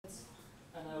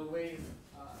and I'll wait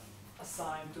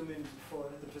assigned 2 minutes before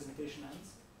the presentation ends.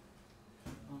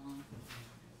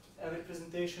 Every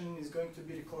presentation is going to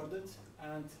be recorded,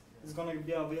 and it's going to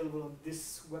be available on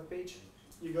this web page.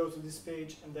 You go to this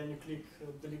page, and then you click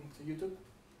the link to YouTube.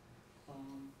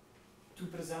 2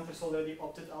 presenters already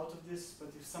opted out of this,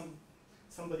 but if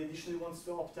somebody additionally wants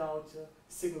to opt out,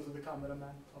 signal to the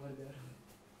cameraman over there.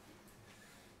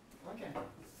 Okay,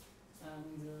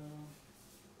 and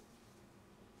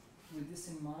with this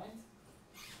in mind,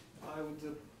 I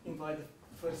would invite the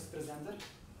first presenter,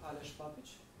 Aleš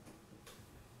Papič.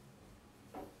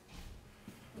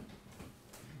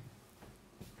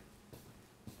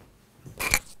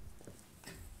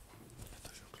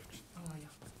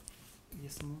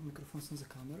 Mikrofon sam za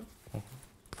kameru.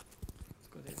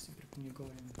 Tako da jaz sem preko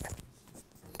njegove.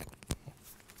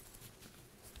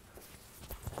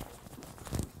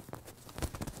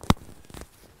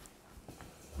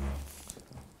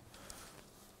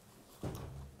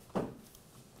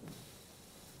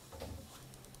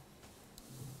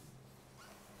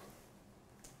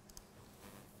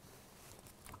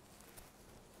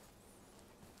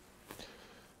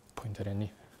 Pointerja ni.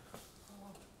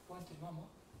 Pointer imamo.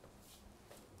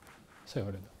 Vse je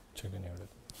v redu, če ga ni v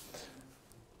redu.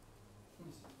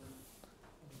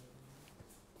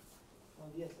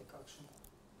 Odjetle kakšno.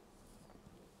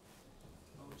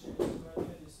 Učenje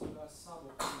imeli so ga s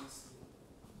sabo prinesli.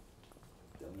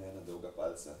 Tam je ena dolga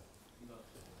palca.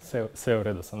 Vse je v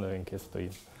redu, samo da vem, kje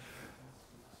stojim.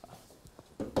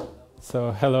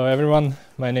 So, hello everyone,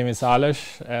 my name is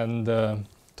Aleš, and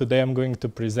today I'm going to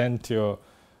present you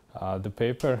the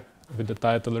paper with the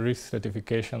title Risk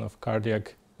Stratification of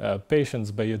Cardiac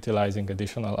Patients by Utilizing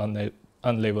Additional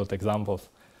Unlabeled Examples.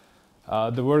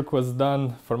 The work was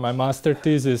done for my master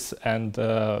thesis, and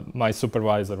my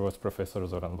supervisor was Professor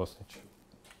Zoran Bosnić.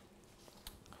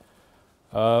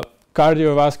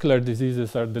 Cardiovascular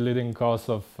diseases are the leading cause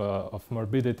of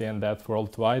morbidity and death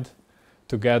worldwide,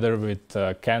 together with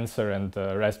cancer and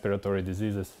respiratory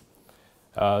diseases.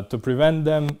 To prevent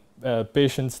them,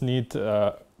 patients need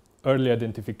early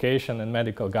identification and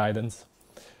medical guidance.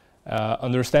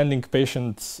 Understanding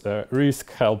patients'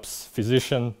 risk helps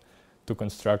physicians to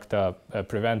construct a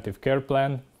preventive care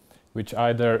plan, which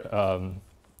either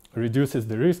reduces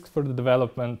the risk for the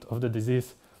development of the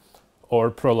disease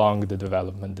or prolong the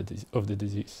development of the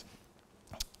disease.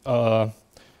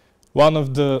 One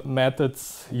of the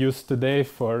methods used today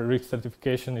for risk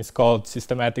stratification is called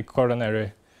systematic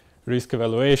coronary risk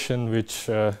evaluation, which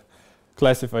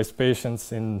classifies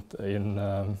patients in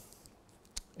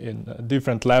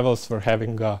different levels for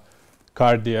having a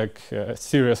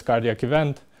serious cardiac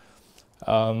event,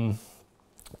 and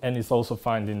is also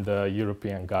found in the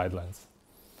European guidelines.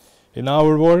 In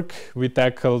our work, we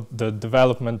tackled the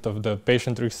development of the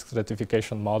patient risk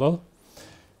stratification model,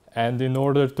 and in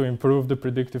order to improve the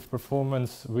predictive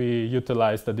performance, we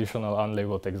utilized additional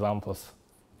unlabeled examples.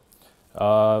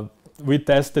 We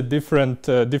tested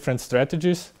different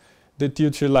strategies that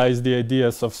utilize the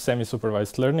ideas of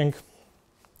semi-supervised learning,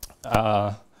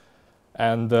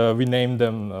 and we named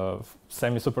them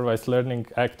semi-supervised learning,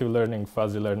 active learning,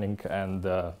 fuzzy learning, and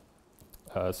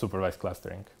supervised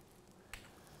clustering.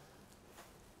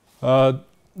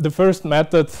 The first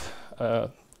method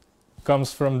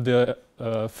comes from the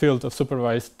field of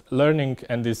supervised learning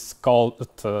and is called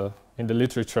in the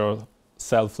literature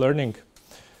self-learning.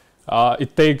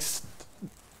 It takes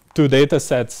 2 data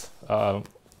sets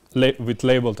with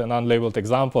labeled and unlabeled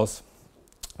examples.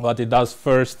 What it does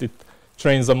first, it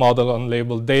trains a model on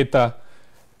labeled data,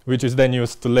 which is then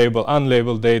used to label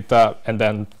unlabeled data, and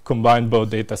then combine both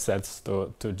data sets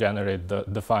to generate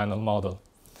the final model.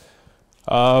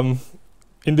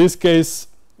 In this case,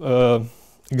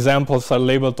 examples are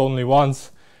labeled only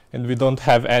once, and we don't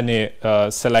have any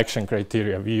selection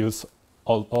criteria. We use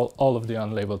all of the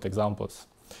unlabeled examples.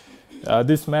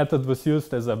 This method was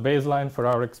used as a baseline for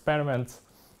our experiments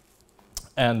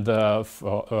and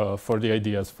for the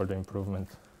ideas for the improvement.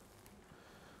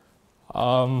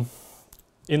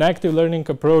 In active learning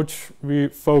approach, we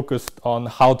focused on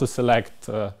how to select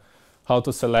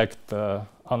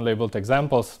unlabeled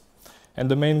examples, and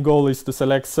the main goal is to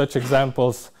select such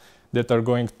examples that are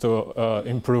going to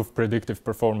improve predictive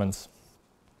performance.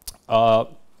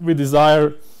 We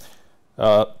desire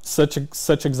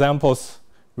such examples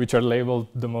which are labeled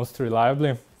the most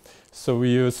reliably. So we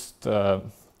used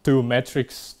 2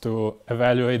 metrics to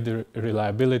evaluate the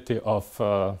reliability of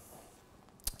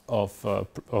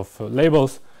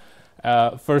labels.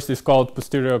 First is called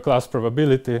posterior class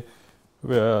probability,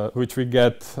 which we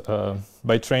get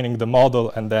by training the model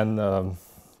and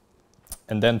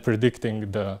then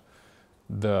predicting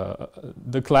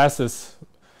the classes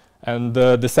And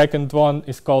the second one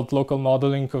is called local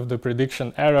modeling of the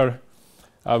prediction error,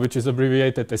 which is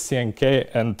abbreviated as CNK.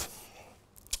 And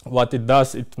what it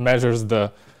does, it measures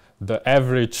the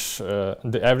average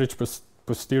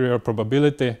posterior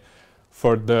probability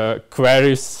for the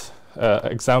queries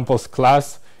examples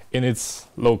class in its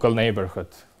local neighborhood.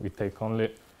 We take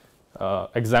only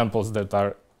examples that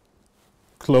are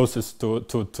closest to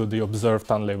the observed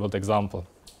unlabeled example.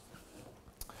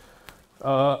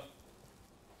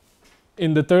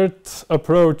 In the third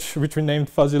approach, which we named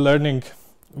fuzzy learning,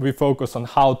 we focus on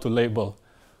how to label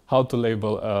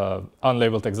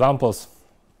unlabeled examples.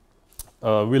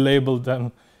 We label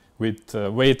them with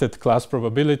weighted class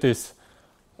probabilities.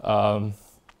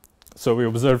 So we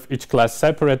observe each class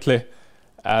separately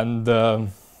and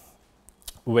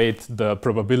weight the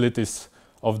probabilities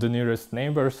of the nearest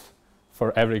neighbors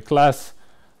for every class,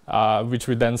 which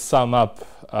we then sum up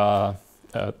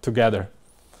together.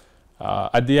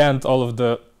 At the end, all of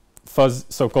the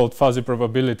so-called fuzzy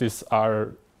probabilities are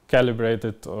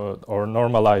calibrated or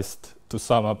normalized to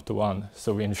sum up to 1,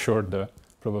 so we ensure the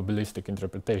probabilistic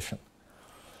interpretation.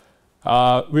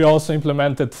 We also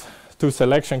implemented 2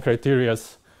 selection criteria,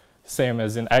 same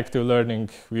as in active learning.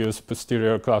 We use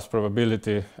posterior class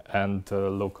probability and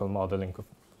local modeling of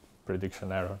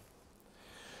prediction error.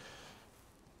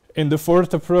 In the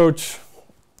fourth approach,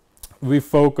 we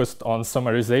focused on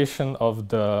summarization of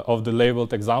the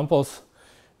labeled examples.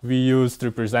 We used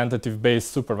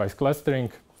representative-based supervised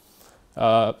clustering.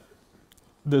 The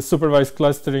supervised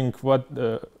clustering, what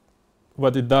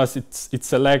it does, it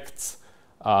selects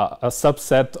a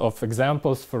subset of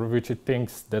examples for which it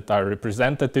thinks that are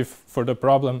representative for the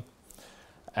problem,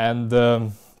 and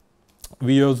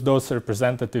we use those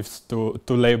representatives to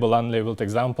label unlabeled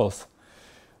examples.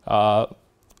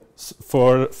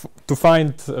 To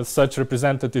find such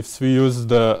representatives, we use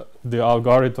the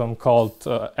algorithm called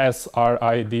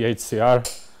SRIDHCR,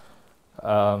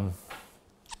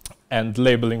 and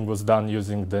labeling was done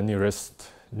using the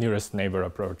nearest neighbor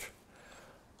approach.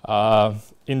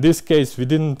 In this case, we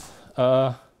didn't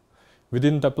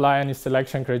apply any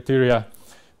selection criteria,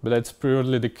 but that's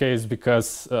purely the case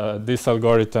because this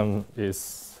algorithm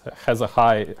has a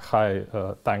high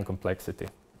time complexity.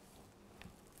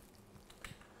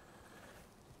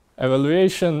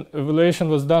 Evaluation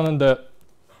was done on the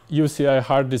UCI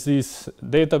heart disease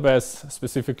database,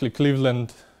 specifically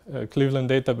Cleveland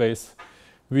database.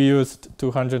 We used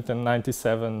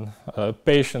 297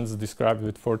 patients described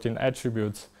with 14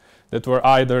 attributes that were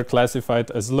either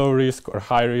classified as low risk or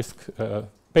high risk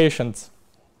patients.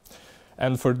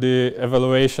 And for the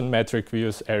evaluation metric, we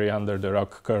use area under the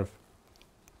ROC curve.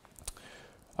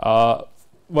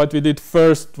 What we did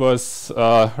first was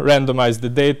randomize the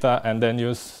data and then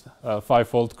use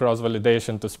 5-fold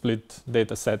cross-validation to split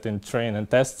data set in train and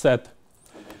test set.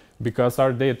 Because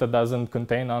our data doesn't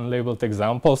contain unlabeled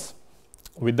examples,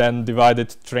 we then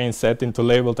divided train set into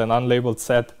labeled and unlabeled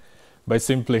set by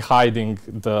simply hiding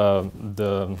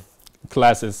the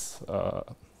classes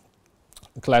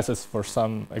for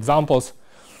some examples.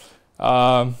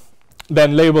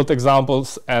 Then labeled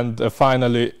examples, and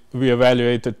finally we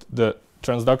evaluated the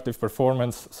transductive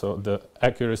performance, so the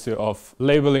accuracy of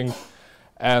labeling,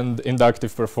 and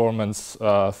inductive performance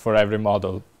for every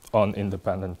model on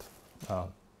independent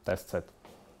test set.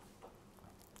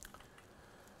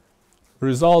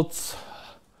 Results.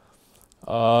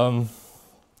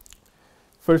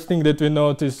 First thing that we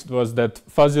noticed was that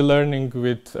fuzzy learning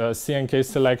with CNK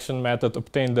selection method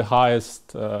obtained the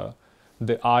highest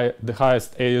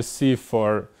AUC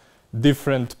for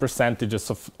different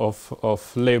percentages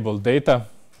of labeled data.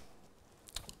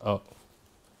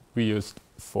 We used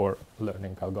 4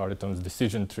 learning algorithms: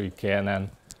 decision tree, KNN,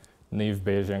 Naive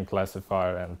Bayesian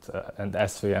classifier, and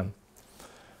SVM.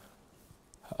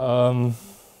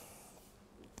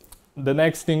 The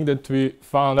next thing that we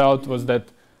found out was that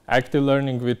active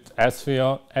learning with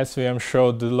SVM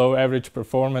showed the low average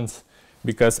performance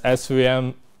because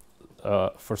SVM,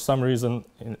 for some reason,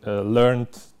 learned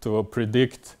to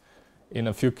predict, in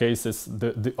a few cases,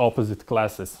 the opposite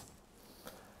classes.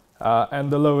 And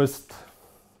the lowest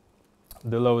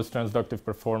transductive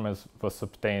performance was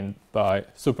obtained by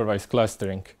supervised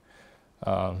clustering.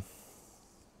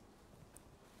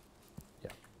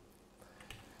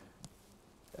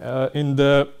 In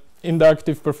the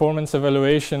inductive performance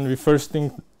evaluation, the first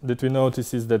thing that we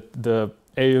notice is that the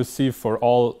AUC for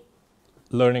all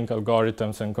learning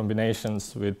algorithms and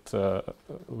combinations with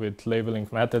labeling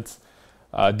methods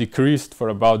decreased for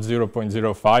about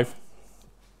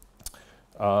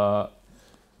 0.05.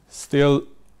 Still,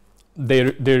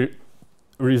 they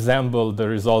resemble the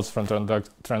results from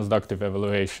transductive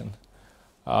evaluation.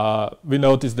 we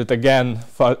noticed that again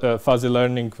fuzzy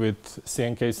learning with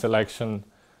CNK selection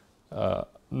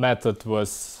method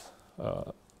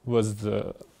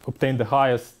obtained the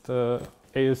highest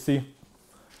AUC,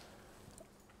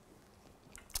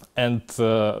 and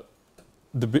the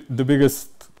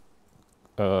biggest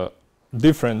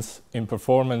difference in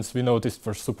performance we noticed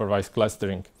for supervised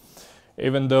clustering.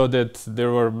 Even though that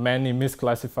there were many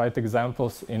misclassified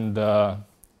examples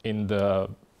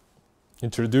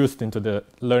introduced into the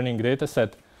learning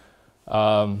dataset,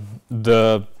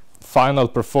 the final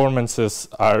performances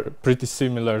are pretty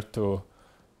similar to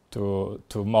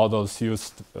models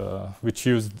used which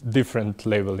used different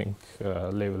labeling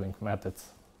methods.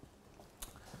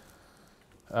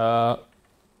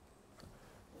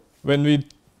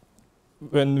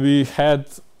 When we had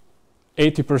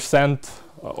 80%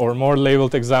 or more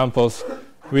labeled examples,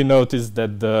 we noticed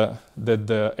that the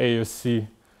AUC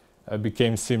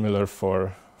became similar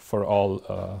for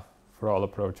all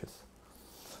approaches.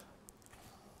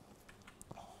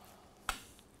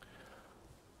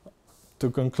 To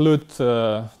conclude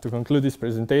these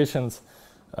presentations,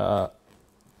 our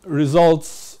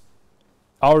results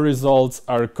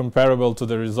are comparable to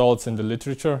the results in the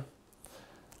literature.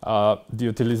 The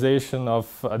utilization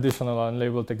of additional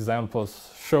unlabeled examples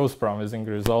shows promising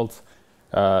results,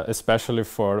 especially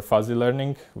for fuzzy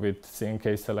learning with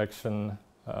CNK selection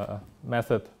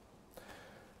method.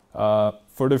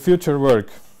 For the future work,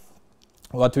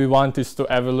 what we want is to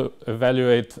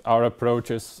evaluate our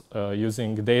approaches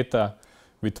using data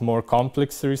with more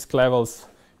complex risk levels.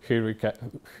 Here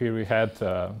we had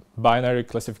a binary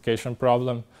classification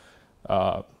problem.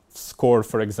 SCORE,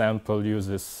 for example,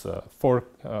 uses four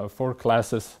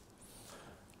classes.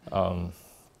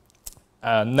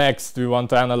 Next, we want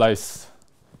to analyze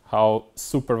how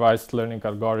supervised learning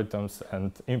algorithms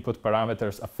and input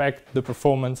parameters affect the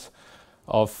performance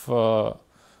of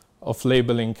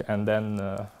labeling, and then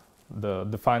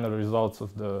the final results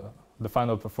of the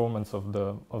final performance of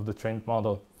the trained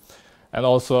model. And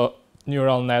also,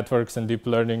 neural networks and deep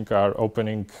learning are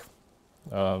opening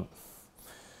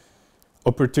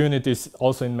opportunities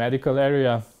also in medical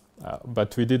area,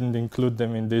 but we didn't include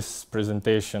them in this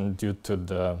presentation due to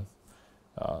the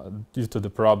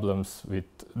problems with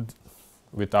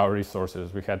our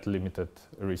resources. We had limited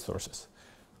resources,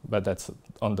 but that's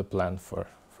on the plan for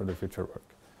the future work.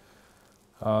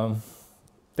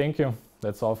 Thank you.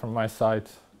 That's all from my side.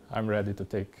 I'm ready to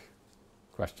take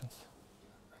questions.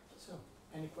 So,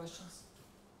 any questions?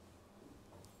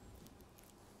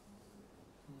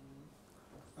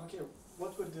 Okay.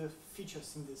 What were the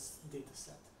features in this data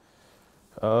set?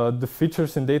 The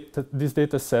features in this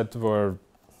data set were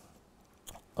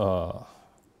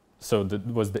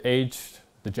was the age,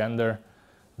 the gender.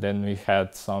 Then we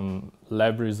had some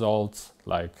lab results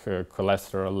like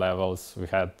cholesterol levels. We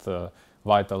had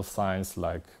vital signs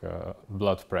like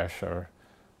blood pressure.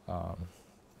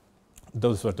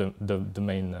 Those were the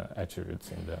main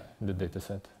attributes in the data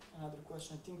set. Another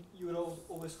question. I think you were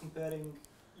always comparing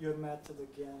your method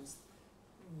against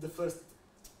the first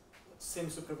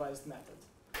semi-supervised method.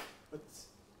 But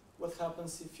what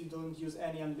happens if you don't use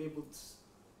any unlabeled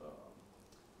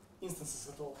instances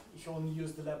at all? If you only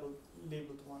use the labeled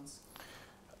ones?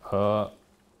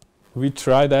 We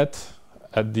try that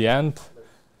at the end.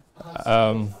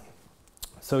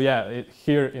 So yeah,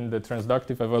 here in the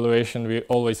transductive evaluation, we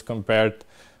always compared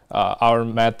our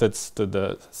methods to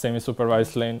the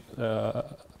semi-supervised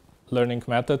learning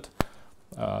method.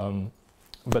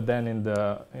 But then in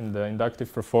the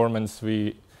inductive performance,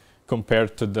 we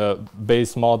compared to the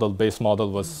base model. Base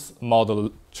model was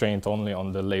model trained only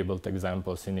on the labeled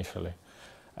examples initially.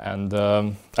 And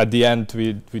at the end,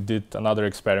 we did another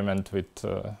experiment with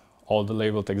all the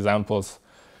labeled examples.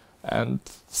 And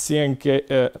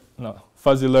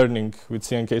fuzzy learning with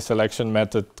CNK selection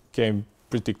method came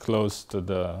pretty close to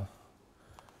the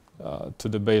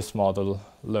base model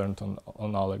learned on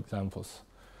all examples.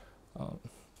 Any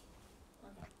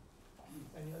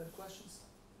other questions?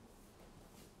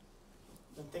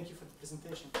 Then thank you for the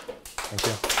presentation. Thank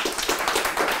you.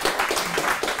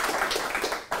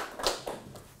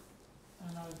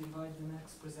 And I'll invite the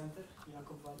next presenter,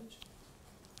 JakobValič.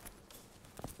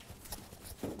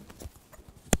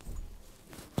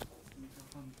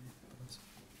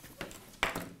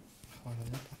 Hvala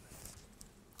lijepa.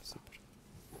 Super.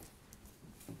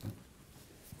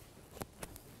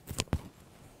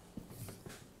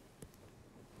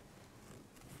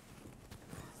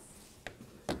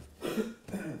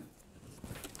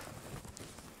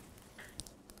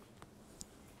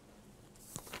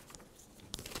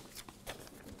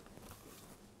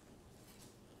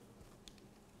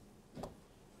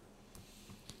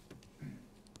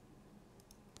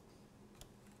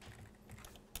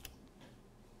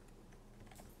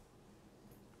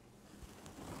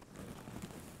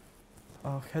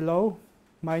 Hello,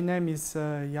 my name is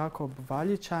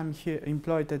JakobValič. I'm here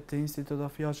employed at the Institute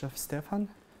of Josef Stefan.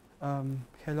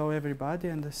 Hello everybody,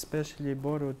 and especially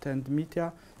Borut and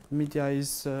Mitya. Mitya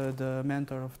is the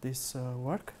mentor of this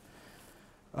work.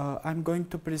 I'm going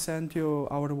to present you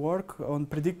our work on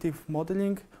predictive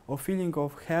modeling of feeling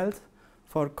of health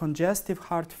for congestive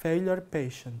heart failure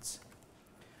patients.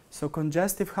 So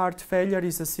congestive heart failure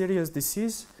is a serious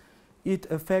disease.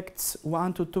 It affects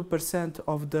 1 to 2%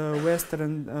 of the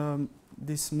Western,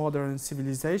 this modern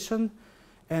civilization,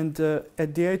 and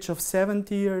at the age of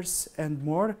 70 years and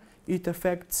more, it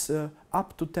affects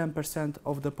up to 10%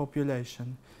 of the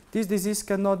population. This disease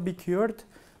cannot be cured,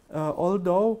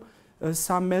 although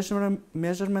some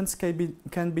measurements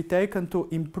can be taken to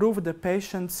improve the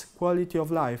patient's quality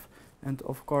of life, and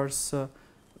of course,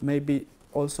 maybe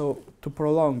also to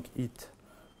prolong it.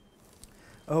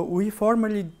 We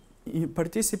formerly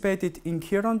participated in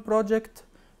Chiron project,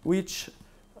 which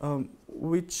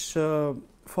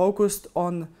focused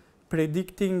on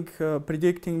predicting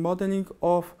modeling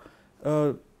of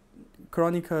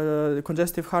chronic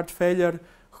congestive heart failure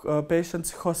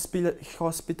patients'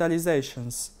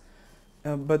 hospitalizations.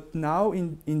 But now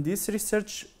in this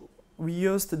research we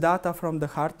used data from the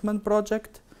Hartman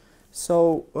project.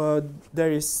 So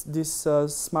there is this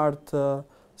smart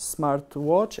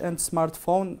watch and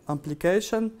smartphone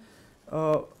application,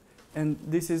 and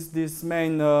this is this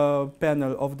main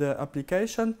panel of the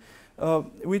application,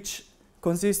 which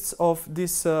consists of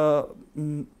these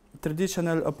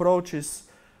traditional approaches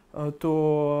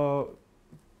to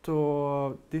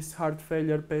this heart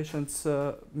failure patients'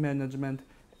 management.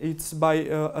 It's by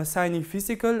assigning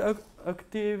physical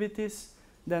activities,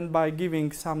 then by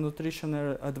giving some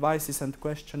nutritional advices and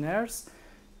questionnaires,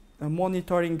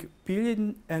 monitoring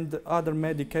pilling and other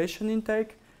medication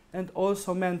intake, and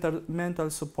also mental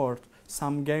support,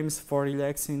 some games for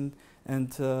relaxing. And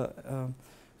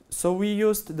so we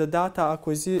used the data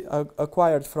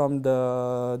acquired from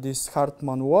this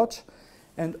Hartman watch,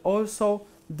 and also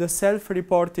the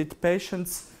self-reported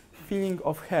patient's feeling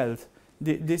of health.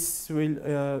 This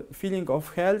feeling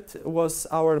of health was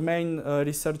our main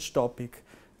research topic.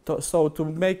 So to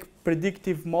make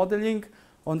predictive modeling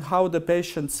on how the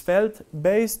patients felt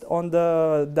based on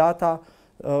the data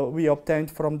we obtained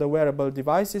from the wearable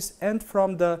devices and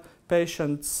from the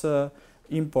patient's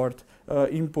input,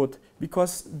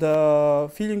 because the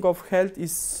feeling of health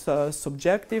is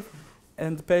subjective,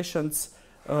 and patients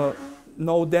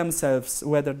know themselves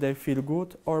whether they feel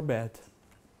good or bad.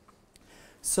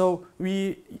 So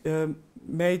we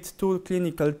made 2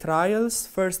 clinical trials,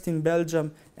 first in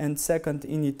Belgium and second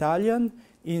in Italian.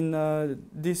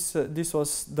 This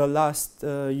was the last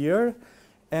year,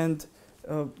 and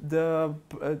the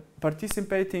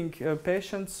participating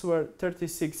patients were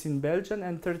 36 in Belgian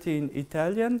and 30 in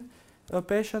Italian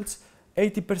patients.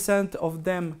 80% of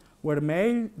them were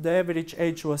male, the average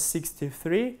age was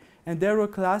 63, and they were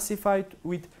classified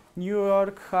with New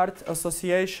York Heart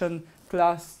Association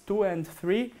class 2 and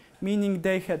 3, meaning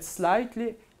they had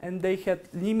slightly and they had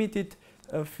limited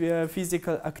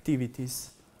physical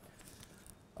activities.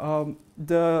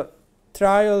 The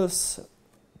trials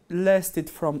lasted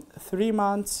from 3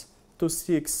 months to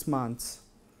 6 months.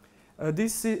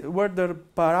 These were the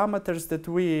parameters that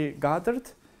we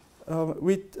gathered.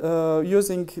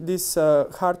 Using this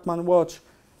Hartman watch,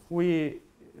 we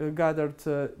gathered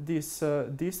these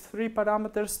 3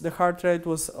 parameters. The heart rate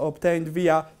was obtained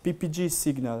via PPG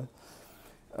signal.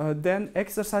 Then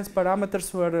exercise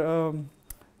parameters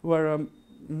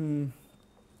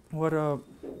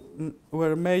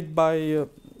were made by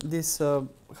this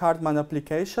Hartman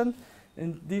application,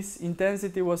 and this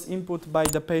intensity was input by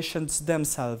the patients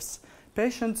themselves.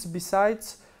 Patients,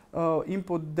 besides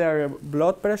input their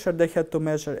blood pressure, they had to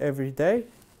measure every day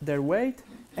their weight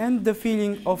and the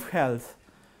feeling of health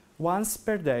once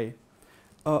per day.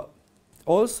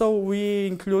 Also, we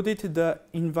included the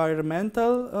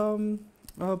environmental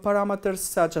parameters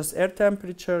such as air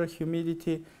temperature,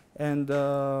 humidity, and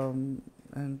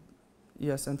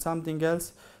something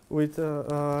else with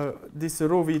this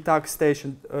Ruvi tag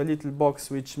station, a little box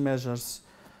which measures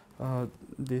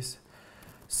this.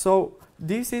 So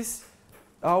this is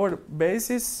our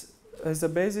basis. As a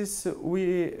basis,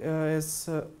 we as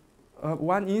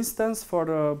one instance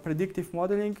for predictive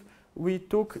modeling, we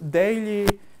took daily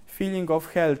feeling of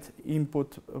health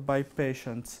input by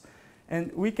patients,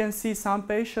 and we can see some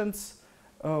patients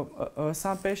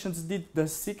did the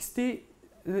 60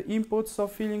 inputs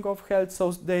of feeling of health.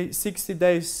 So 60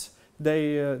 days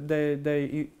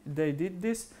they did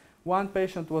this. One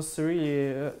patient was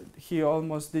really he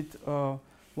almost did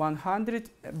 100,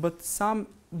 but some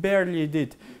barely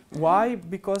did. Why?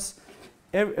 Because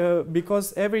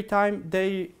because every time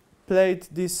they played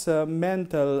these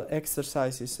mental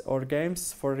exercises or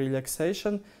games for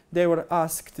relaxation, they were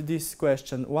asked this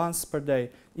question once per day.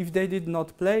 If they did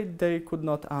not play, they could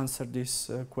not answer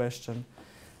this question.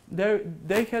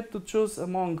 They had to choose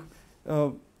among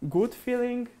good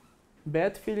feeling,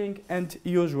 bad feeling, and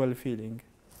usual feeling.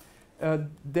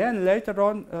 Then later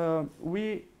on,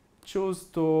 we choose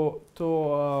to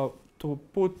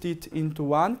put it into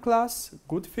one class,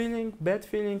 good feeling, bad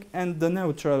feeling, and the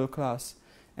neutral class.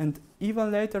 And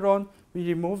even later on, we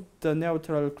removed the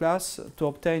neutral class to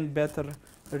obtain better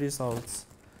results.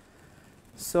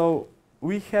 So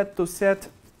we had to set,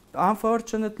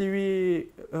 unfortunately,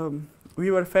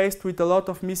 we were faced with a lot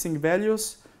of missing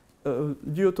values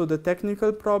due to the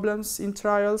technical problems in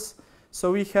trials.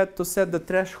 So we had to set the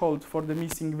threshold for the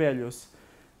missing values.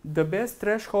 The best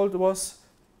threshold was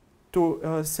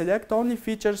to select only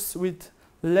features with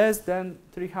less than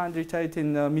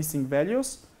 318 missing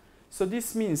values. So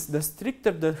this means the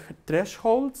stricter the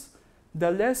thresholds,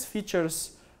 the less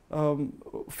features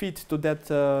fit to that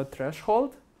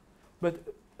threshold. But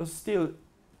still,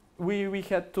 we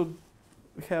had to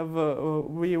have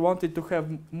we wanted to have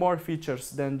more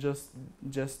features than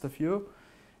just a few,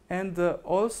 and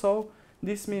also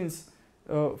this means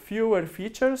fewer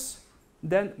features,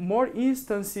 then more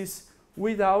instances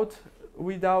without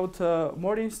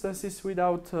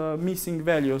missing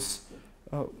values,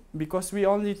 because we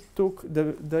only took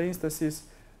the instances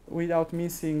without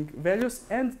missing values,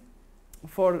 and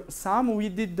for some we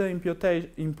did the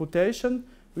imputation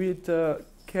with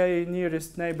k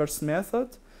nearest neighbors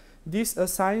method. This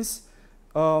assigns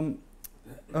an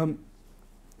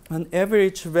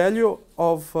average value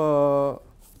of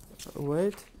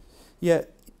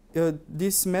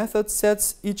this method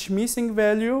sets each missing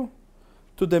value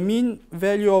to the mean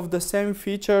value of the same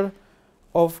feature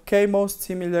of k most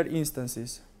similar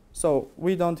instances. So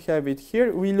we don't have it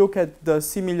here. We look at the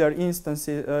similar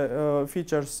instances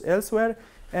features elsewhere,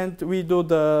 and we do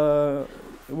the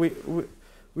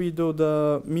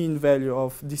mean value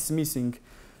of this missing.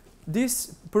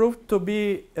 This proved to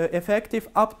be effective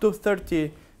up to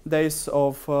 30 days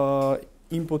of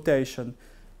imputation.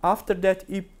 After that,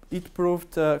 it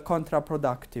proved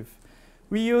counterproductive.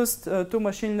 We used two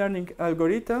machine learning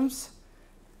algorithms,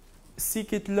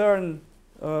 scikit-learn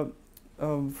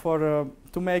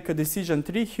to make a decision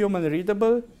tree human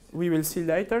readable, we will see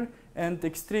later, and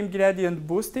extreme gradient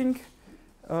boosting.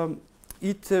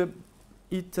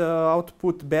 It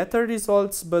output better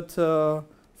results, but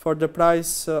for the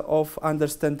price of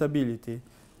understandability.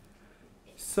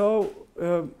 So,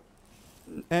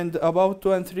 and about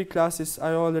 2 and 3 classes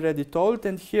I already told,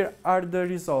 and here are the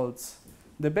results.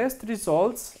 The best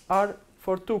results are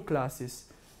for 2 classes.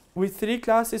 With 3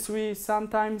 classes we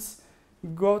sometimes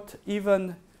got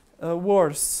even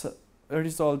worse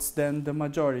results than the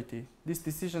majority. This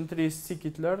decision tree is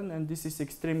scikit-learn, and this is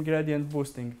extreme gradient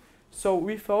boosting. So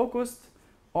we focused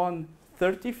on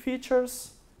 30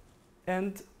 features,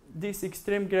 and this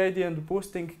extreme gradient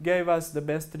boosting gave us the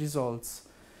best results.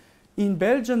 In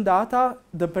Belgian data,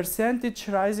 the percentage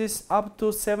rises up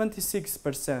to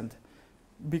 76%,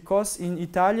 because in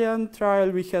Italian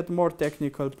trial we had more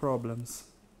technical problems.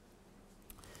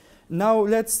 Now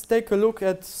let's take a look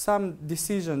at some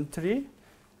decision tree.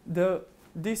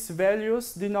 These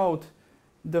values denote,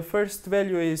 the first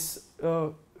value is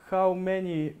how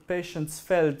many patients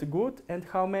felt good and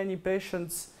how many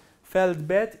patients felt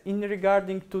bad in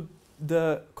regarding to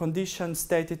the condition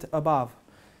stated above.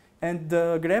 And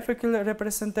the graphical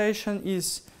representation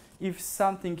is, if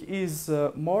something is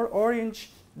more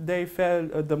orange,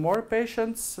 the more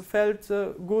patients felt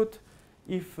good.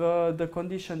 If the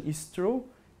condition is true,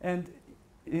 and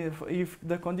if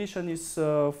the condition is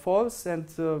false, and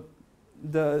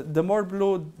the more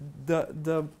blue,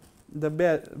 the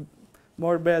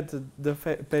more bad the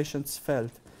patients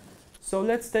felt. So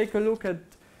let's take a look at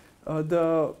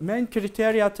the main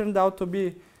criteria. Turned out to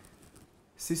be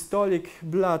systolic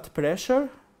blood pressure,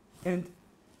 and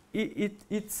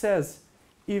it says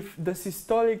if the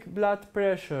systolic blood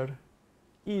pressure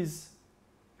is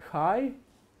high,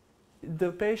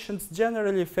 the patients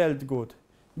generally felt good,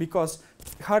 because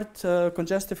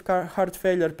congestive heart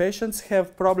failure patients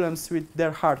have problems with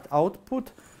their heart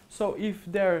output. So if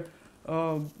their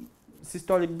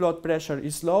systolic blood pressure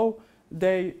is low,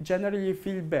 they generally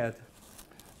feel bad.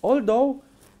 Although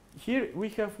here we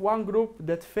have one group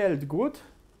that felt good,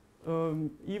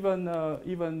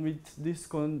 even with this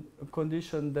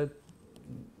condition. That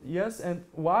yes, and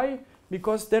why?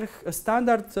 Because their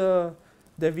standard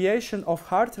deviation of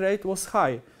heart rate was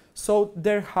high, so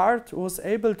their heart was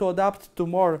able to adapt to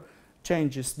more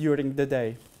changes during the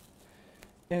day.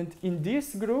 And in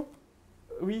this group,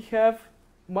 we have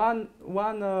one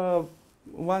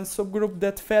subgroup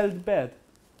that felt bad,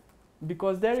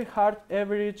 because their heart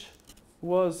average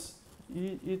was,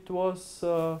 their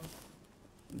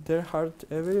heart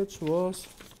average was,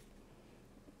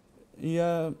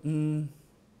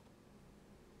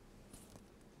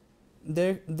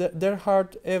 their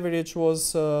heart average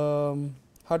was,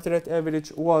 heart rate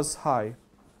average was high.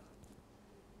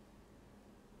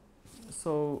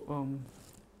 So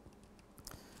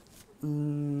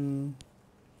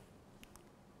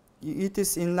it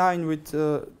is in line with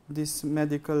this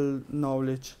medical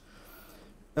knowledge.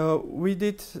 We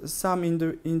did some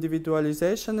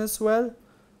individualization as well.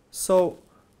 So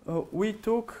we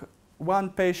took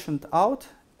one patient out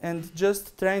and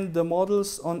just trained the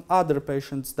models on other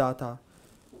patients' data.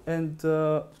 And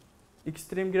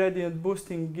extreme gradient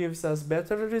boosting gives us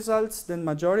better results than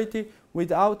majority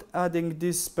without adding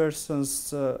this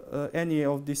person's, any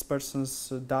of this person's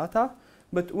data.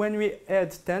 But when we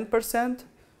add 10%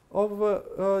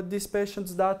 of this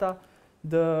patient's data,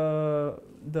 the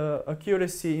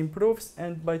accuracy improves,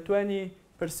 and by 20%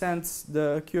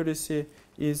 the accuracy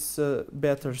is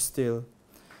better still.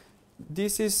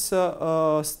 This is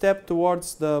a step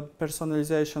towards the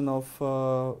personalization of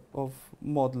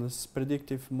models,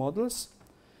 predictive models.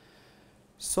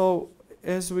 So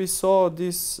as we saw,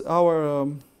 our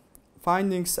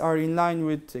findings are in line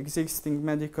with existing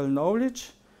medical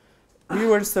knowledge. We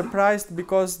were surprised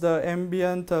because the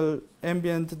ambient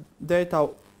data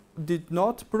did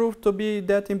not prove to be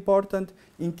that important.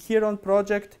 In Chiron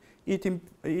project,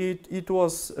 it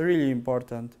was really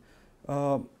important.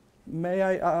 May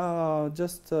I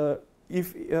just,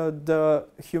 if the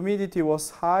humidity was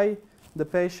high, the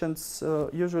patients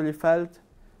usually felt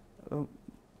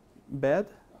bad?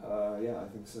 Yeah, I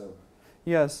think so.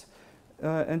 Yes,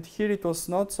 and here it was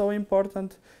not so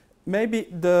important. Maybe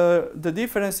the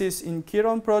difference is in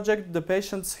Chiron project, the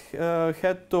patients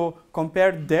had to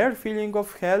compare their feeling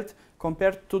of health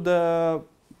compared to the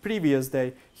previous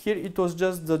day. Here it was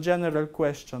just the general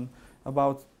question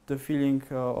about the feeling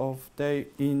of day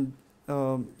in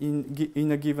a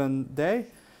given day.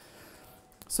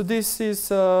 So this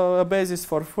is a basis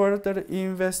for further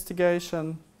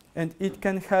investigation, and it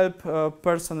can help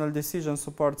personal decision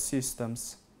support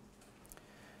systems.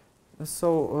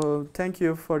 So thank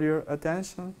you for your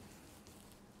attention.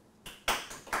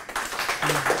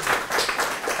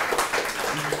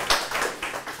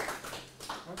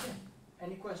 Okay.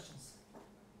 Any questions?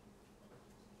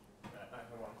 I have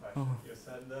one question. Oh. You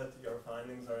said that your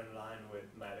findings are in line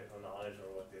with medical knowledge, or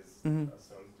what is Mhm.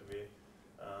 assumed to be.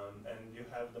 And you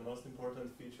have the most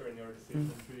important feature in your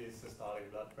decision tree is systolic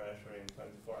blood pressure in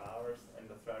 24 hours, and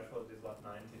the threshold is what,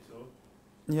 92?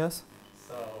 Yes.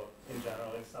 So, in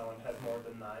general, if someone has more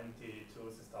than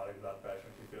 92 systolic blood pressure,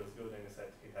 he feels good, and you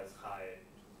said he has high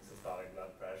systolic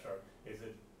blood pressure. Is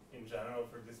it, in general,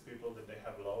 for these people that they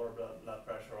have lower blood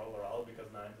pressure overall,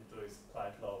 because 92 is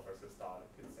quite low for systolic,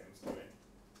 it seems to me?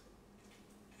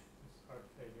 It's heart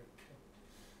failure.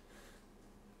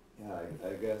 Yeah,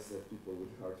 I guess that people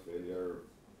with heart failure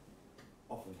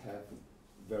often have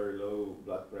very low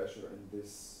blood pressure, and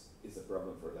this is a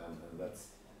problem for them. And that's,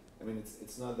 I mean,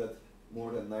 it's not that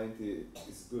more than 90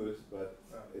 is good, but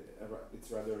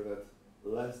it's rather that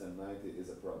less than 90 is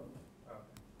a problem.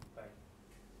 Okay, thank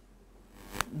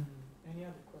you. Any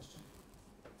other question?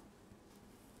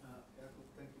 Jakob,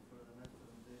 thank you for the nice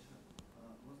presentation.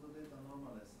 Was the data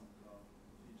normalized somehow?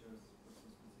 Features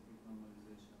person-specific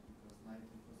normalization? Because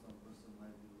 90 for some person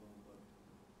might be low, but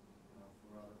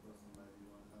for other person might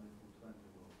be 120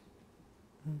 low.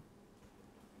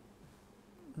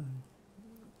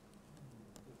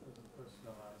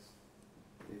 Personalized.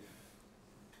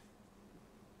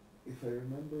 If I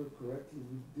remember correctly,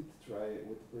 we did try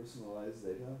with personalized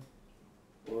data,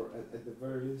 or at the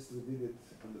very least we did it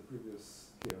on the previous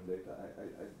Chiron data.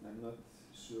 I'm not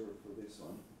sure for this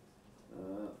one,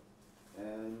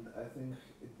 and I think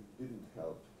it didn't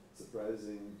help,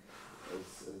 surprising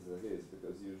as it is,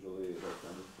 because usually that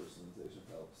kind of personalization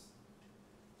helps.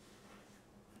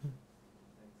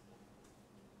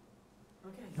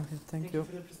 Okay. Okay, thank you you.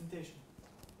 for the presentation.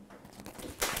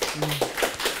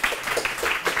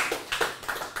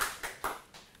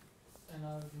 And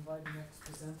I'll invite the next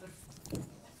presenter,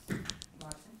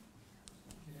 Martin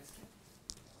Gjoreski.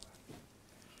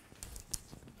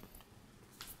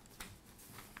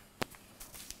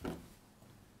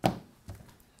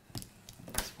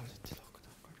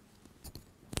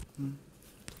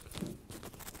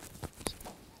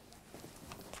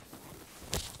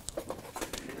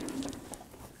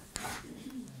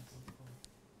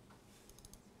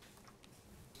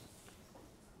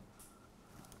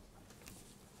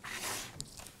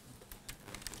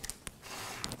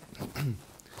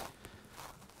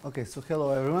 Okay, so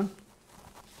hello everyone.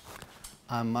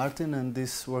 I'm Martin, and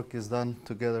this work is done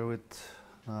together with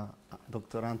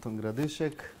Dr. Anton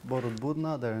Gradišek, Borut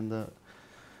Budna, they're in the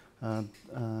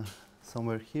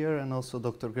somewhere here, and also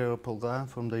Dr. Gregor Polgajan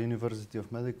from the University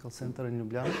of Medical Center in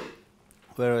Ljubljana,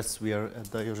 whereas we are at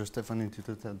the Jože Stefan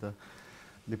Institute at the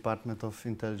Department of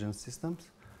Intelligent Systems.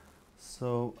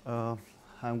 So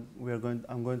I'm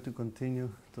going to continue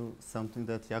to something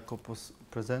that Jakob was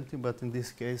presenting, but in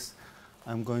this case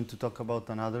I'm going to talk about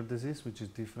another disease which is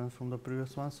different from the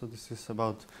previous one. So this is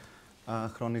about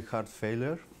chronic heart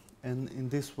failure, and in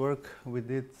this work we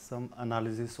did some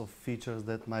analysis of features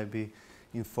that might be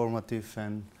informative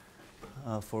and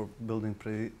for building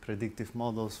predictive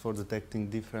models for detecting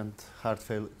different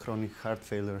chronic heart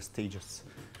failure stages.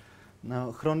 Now,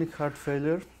 chronic heart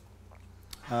failure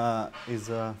is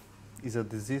a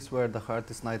disease where the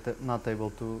heart is not able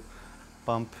to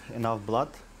pump enough blood,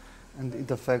 and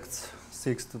it affects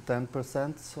 6 to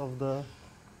 10%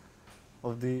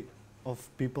 of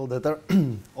people that are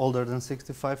older than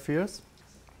 65 years.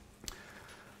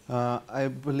 I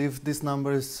believe this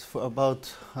number is for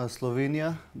about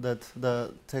Slovenia, that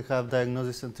the TechHive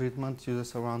diagnosis and treatment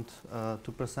uses around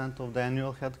 2% of the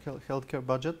annual healthcare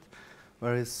budget,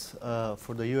 whereas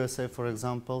for the USA, for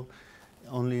example,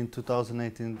 only in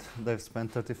 2018 they've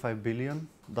spent $35 billion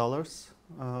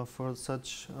for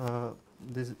such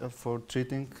for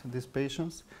treating these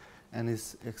patients, and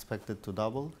is expected to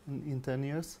double in 10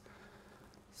 years.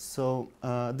 So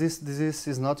this disease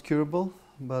is not curable,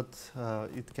 but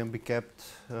it can be kept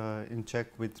in check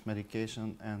with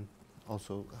medication and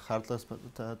also heartless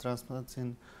transplants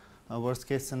in worst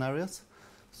case scenarios.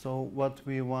 So what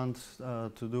we want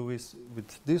to do is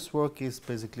with this work is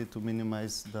basically to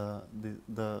minimize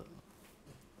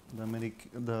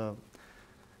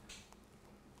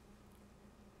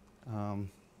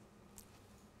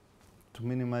to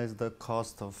minimize the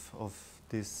cost of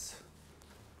this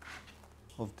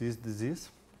disease.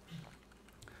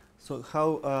 So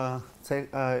how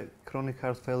chronic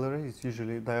heart failure is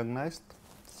usually diagnosed?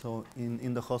 So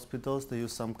in the hospitals they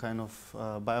use some kind of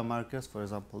biomarkers. For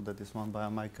example, that is one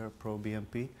biomarker,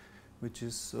 pro-BNP, which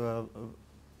is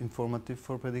informative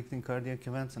for predicting cardiac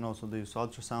events, and also they use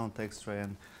ultrasound, X-ray,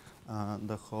 and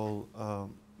the whole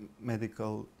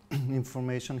medical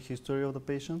information history of the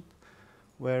patient.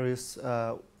 Whereas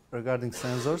regarding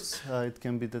sensors, it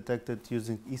can be detected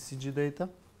using ECG data.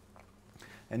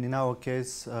 And in our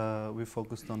case, we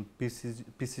focused on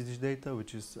PCG data,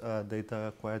 which is data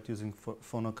acquired using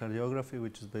phonocardiography,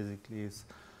 which is basically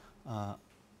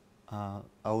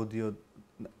audio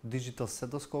digital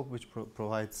stethoscope, which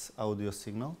provides audio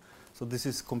signal. So this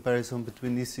is comparison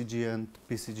between ECG and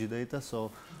PCG data.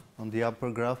 So on the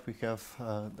upper graph, we have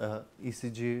the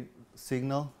ECG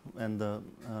signal and the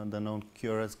known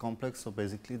QRS complex. So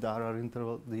basically, the RR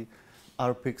interval, the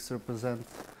R peaks represent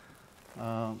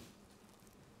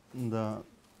the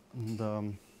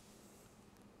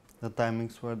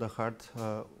timings where the heart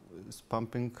is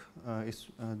pumping, is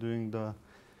doing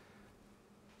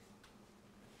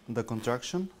the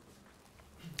contraction,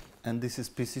 and this is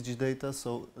PCG data.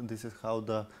 So this is how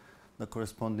the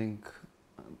corresponding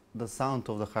the sound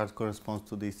of the heart corresponds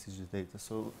to the ECG data.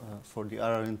 So for the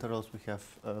RR intervals, we have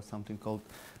something called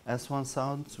S1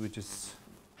 sounds, which is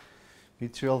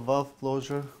mitral valve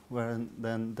closure, where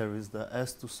then there is the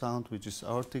S2 sound, which is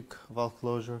aortic valve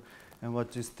closure. And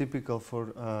what is typical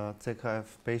for TechHive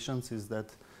patients is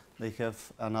that they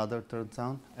have another third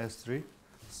sound, S3.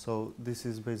 So this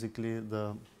is basically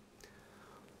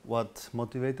what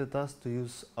motivated us to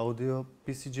use audio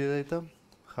PCG data.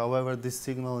 However, this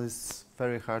signal is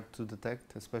very hard to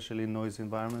detect, especially in noisy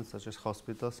environments such as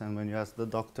hospitals. And when you ask the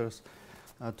doctors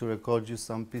to record you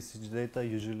some PCG data,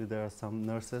 usually there are some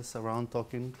nurses around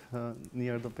talking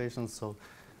near the patient, so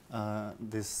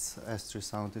this S3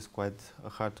 sound is quite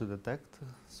hard to detect.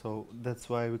 So that's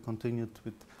why we continued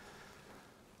with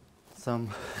some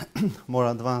more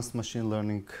advanced machine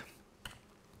learning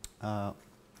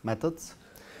methods.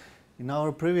 In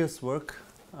our previous work,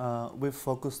 we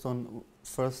focused on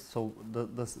first, so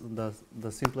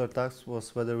the simpler task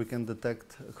was whether we can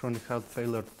detect chronic heart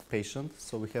failure patients.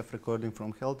 So we have recording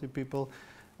from healthy people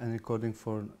and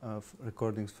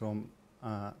recordings from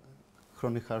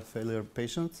chronic heart failure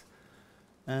patients.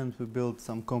 And we built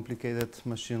some complicated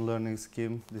machine learning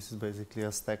scheme. This is basically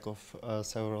a stack of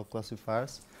several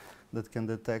classifiers that can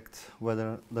detect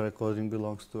whether the recording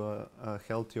belongs to a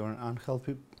healthy or an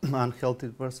unhealthy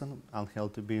person,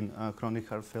 unhealthy being chronic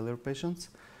heart failure patients.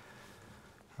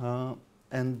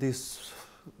 And this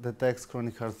detects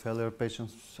chronic heart failure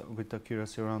patients with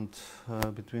accuracy around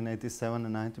between 87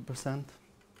 and 90%.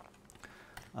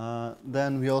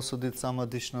 Then we also did some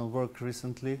additional work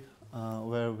recently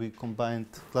where we combined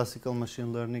classical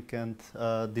machine learning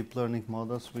and deep learning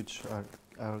models, which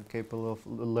are capable of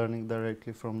learning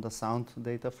directly from the sound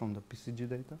data, from the PCG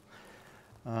data.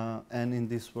 And in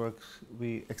this work,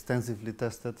 we extensively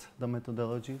tested the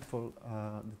methodology for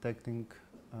detecting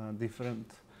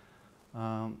different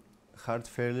heart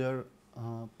failure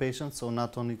patients. So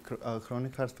not only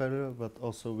chronic heart failure, but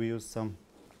also we used some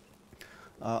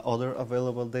other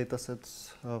available data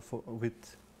sets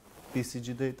with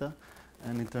PCG data.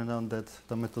 And it turned out that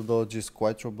the methodology is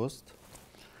quite robust.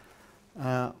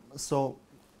 So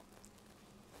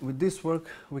with this work,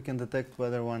 we can detect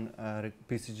whether one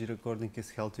PCG recording is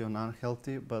healthy or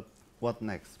unhealthy, but what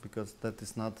next? Because that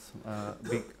is not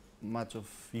much of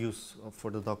use for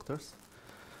the doctors.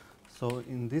 So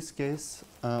in this case,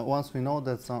 once we know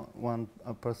that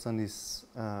a person is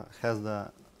has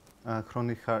the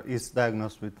chronic heart, is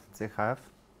diagnosed with CHF,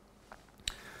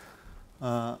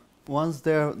 once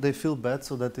they feel bad,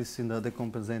 so that is in the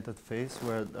decompensated phase,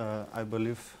 where I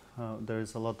believe there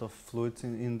is a lot of fluids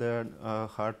in their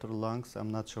heart or lungs.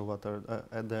 I'm not sure what are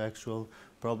the actual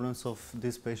problems of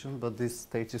this patient, but this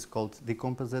stage is called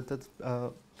decompensated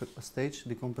stage,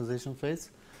 decompensation phase.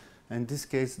 In this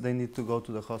case, they need to go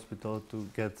to the hospital to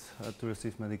get to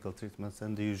receive medical treatments,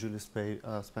 and they usually spend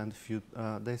a few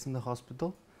days in the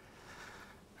hospital.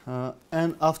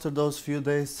 And after those few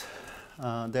days,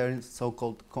 they're in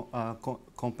so-called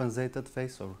compensated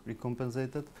phase or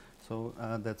recompensated. So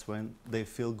that's when they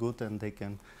feel good and they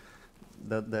can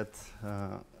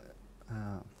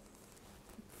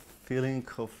feeling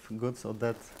of good. So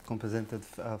that compensated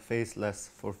phase lasts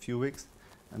for a few weeks,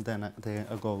 and then they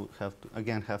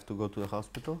have to go to the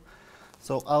hospital.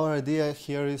 So our idea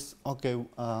here is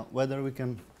whether we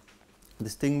can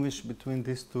distinguish between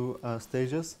these two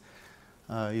stages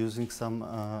using some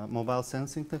mobile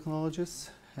sensing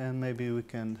technologies, and maybe we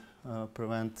can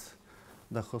prevent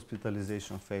the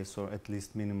hospitalization phase, or at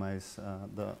least minimize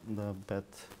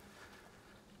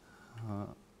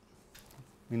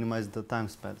minimize the time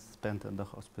spent at the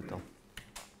hospital.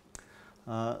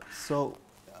 So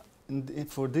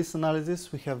for this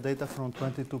analysis, we have data from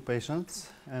 22 patients,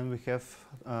 and we have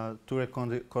 2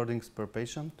 recordings per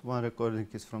patient. One recording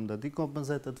is from the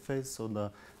decompensated phase, so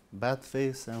the bad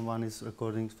phase, and one is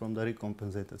recordings from the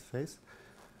recompensated phase.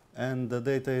 And the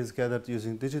data is gathered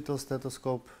using digital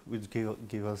stethoscope, which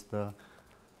give us the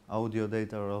audio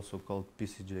data, or also called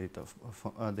PCG data,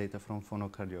 data from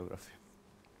phonocardiography.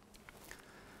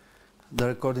 The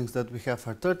recordings that we have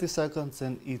are 30 seconds,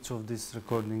 and each of these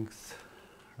recordings,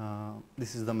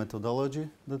 this is the methodology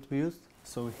that we used.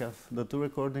 So we have the 2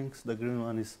 recordings. The green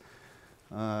one is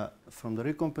from the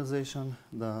recompensation.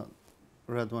 The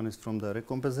red one is from the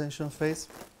recompensation phase.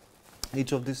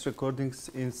 Each of these recordings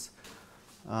is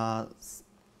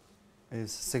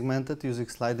segmented using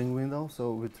sliding window.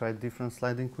 So we tried different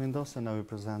sliding windows, and now we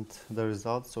present the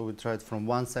results. So we tried from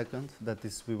 1 second, that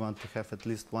is, we want to have at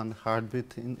least 1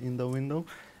 heartbeat in the window,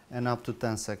 and up to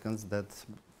 10 seconds, that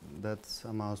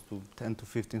amounts to 10 to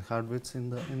 15 heartbeats in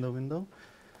the window.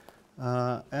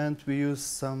 And we use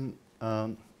some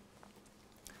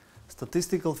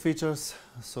statistical features,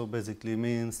 so basically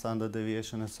mean, standard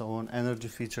deviation, and so on, energy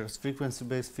features,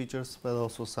 frequency-based features, but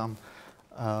also some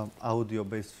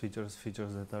audio-based features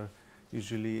that are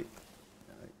usually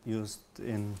used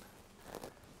in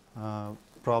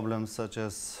problems such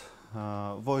as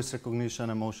voice recognition,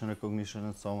 emotion recognition,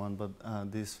 and so on.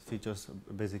 But these features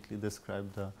basically describe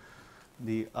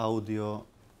the audio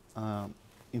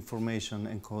information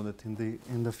encoded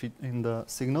in the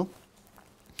signal.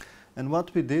 And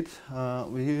what we did,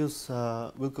 we use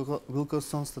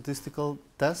Wilcoxon statistical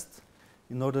test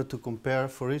in order to compare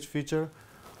for each feature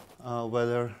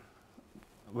whether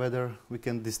we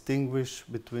can distinguish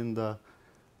between the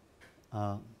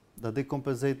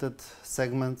decompensated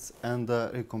segments and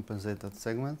the recompensated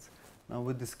segments. Now,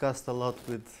 we discussed a lot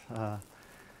with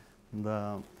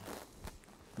the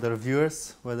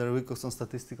reviewers whether Wilcoxon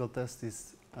statistical test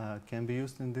can be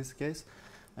used in this case.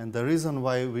 And the reason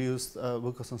why we used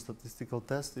Wilcoxon statistical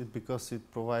test is because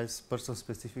it provides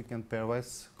person-specific and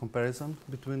pairwise comparison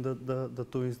between the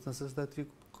 2 instances that you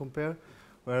compare,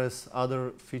 whereas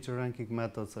other feature ranking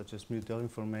methods such as mutual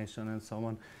information and so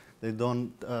on, they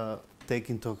don't take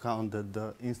into account that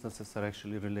the instances are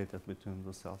actually related between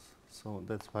themselves. So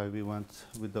that's why we went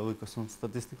with the Wilcoxon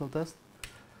statistical test.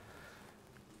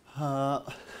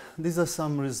 These are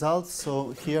some results.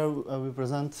 So here we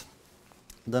present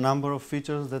the number of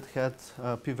features that had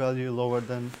p-value lower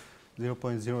than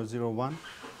 0.001.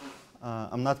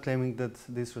 I'm not claiming that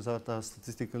these results are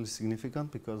statistically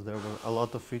significant, because there were a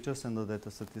lot of features and the data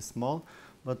set is small,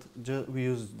 but we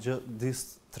use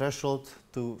this threshold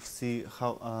to see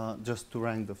how, just to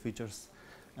rank the features.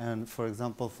 And for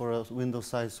example, for a window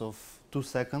size of 2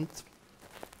 seconds,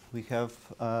 we have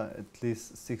at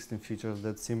least 16 features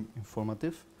that seem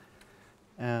informative.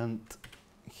 And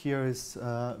here is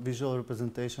a visual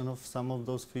representation of some of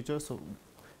those features. So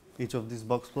each of these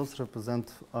box plots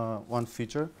represent one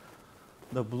feature.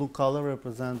 The blue color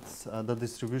represents the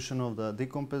distribution of the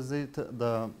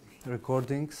the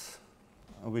recordings,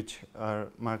 which are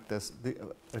marked as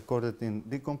recorded in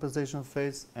decompensation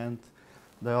phase, and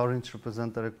the orange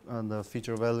represent the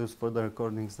feature values for the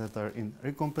recordings that are in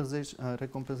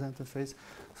recompensated phase.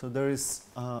 So there is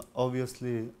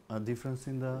obviously a difference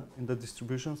in the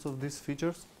distributions of these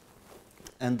features,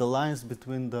 and the lines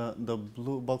between the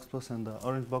blue box plots and the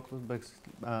orange box plots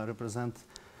represent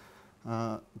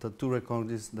the two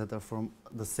recordings that are from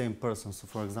the same person. So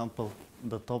for example,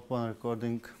 the top one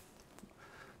recording,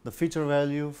 the feature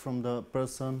value from the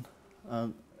person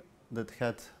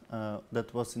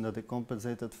that was in the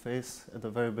decompensated phase at the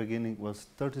very beginning was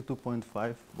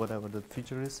 32.5, whatever that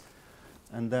feature is,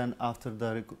 and then after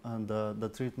the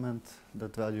treatment,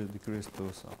 that value decreased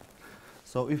to so.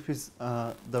 So if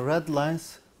the red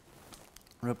lines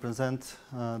represent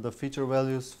the feature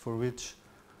values for which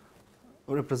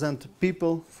represent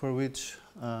people for which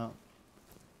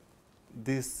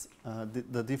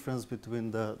the difference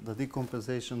between the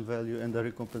decompensation value and the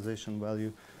recompensation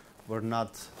value were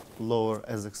not lower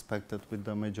as expected with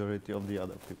the majority of the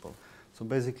other people. So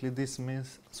basically this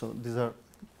means, so these are,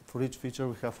 for each feature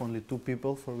we have only 2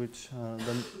 people for which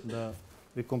the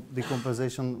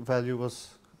decompensation value was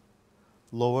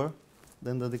lower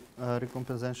than the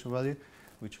recompensation value,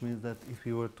 which means that if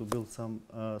we were to build some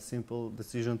simple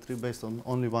decision tree based on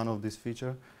only one of these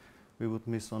features, we would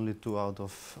miss only 2 out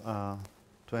of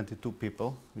 22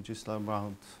 people, which is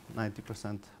around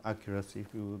 90% accuracy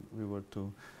if we were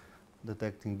to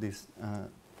detecting these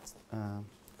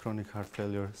chronic heart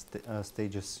failure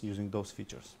stages using those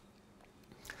features.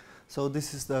 So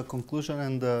this is the conclusion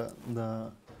and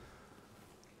the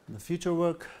future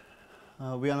work.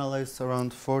 We analyzed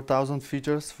around 4,000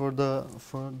 features for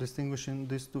distinguishing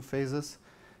these 2 phases.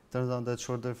 Turns out that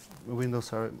shorter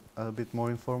windows are a bit more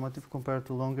informative compared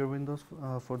to longer windows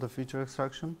for the feature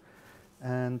extraction.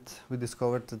 And we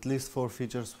discovered at least 4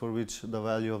 features for which the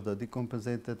value of the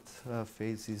decompensated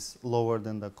phase is lower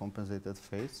than the compensated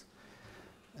phase.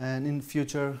 And in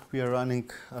future, we are running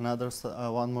another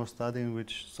one more study in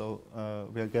which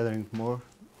we are gathering more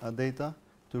data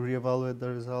to reevaluate the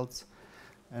results.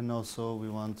 And also we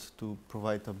want to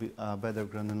provide a better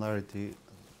granularity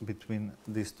between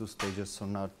these 2 stages, so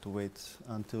not to wait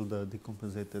until the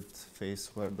decompensated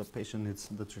phase where the patient needs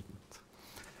the treatment.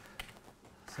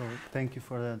 So thank you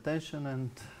for the attention, and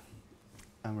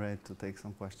I'm ready to take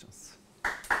some questions.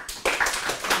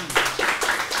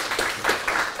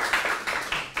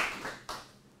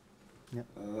 Yeah.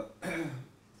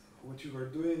 What you were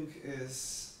doing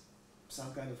is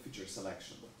some kind of feature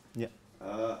selection. Yeah.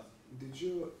 Did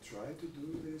you try to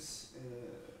do this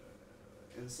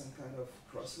in some kind of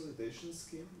cross-validation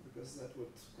scheme? Because that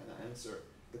would kind of answer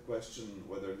the question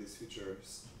whether these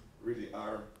features really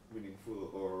are meaningful,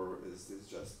 or is this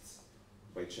just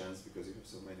by chance because you have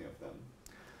so many of them?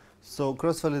 So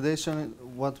cross-validation,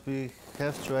 what we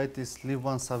have tried is leave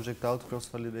one subject out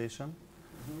cross-validation,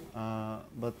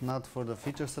 but not for the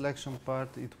feature selection part.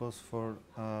 It was for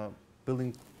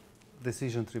building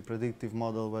decision tree predictive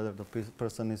model whether the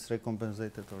person is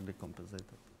recompensated or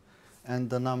decompensated. And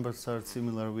the numbers are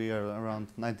similar. We are around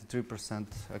 93%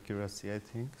 accuracy, I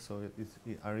think, so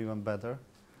it are even better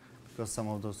because some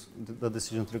of those, the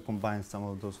decision tree combines some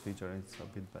of those features. It's a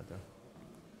bit better.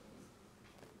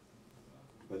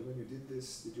 But when you did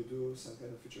this, did you do some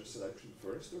kind of feature selection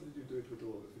first, or did you do it with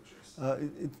all the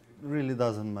features? It really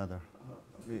doesn't matter.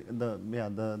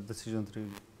 The decision tree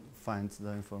finds the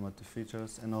informative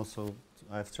features, and also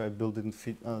I've tried building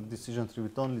decision tree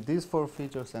with only these 4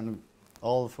 features and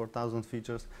all 4,000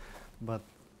 features, but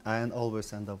I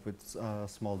always end up with a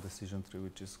small decision tree,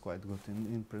 which is quite good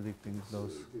in predicting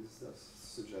those. So this does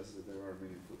suggest that there are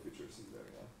meaningful features in there,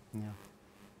 yeah? Yeah.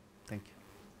 Thank you.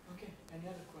 Okay, any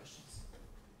other questions?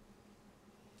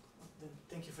 Then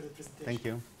thank you for the presentation. Thank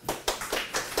you.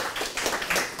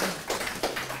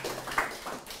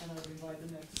 And I'll invite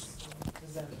the next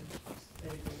presenter.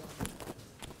 There you go.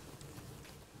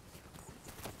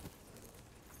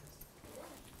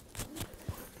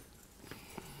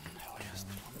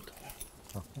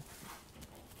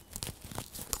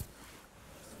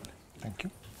 Thank you.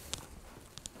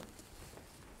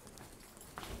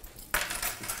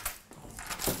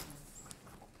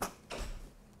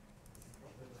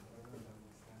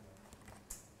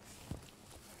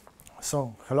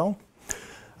 So, hello.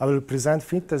 I will present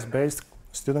fit test-based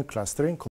student clustering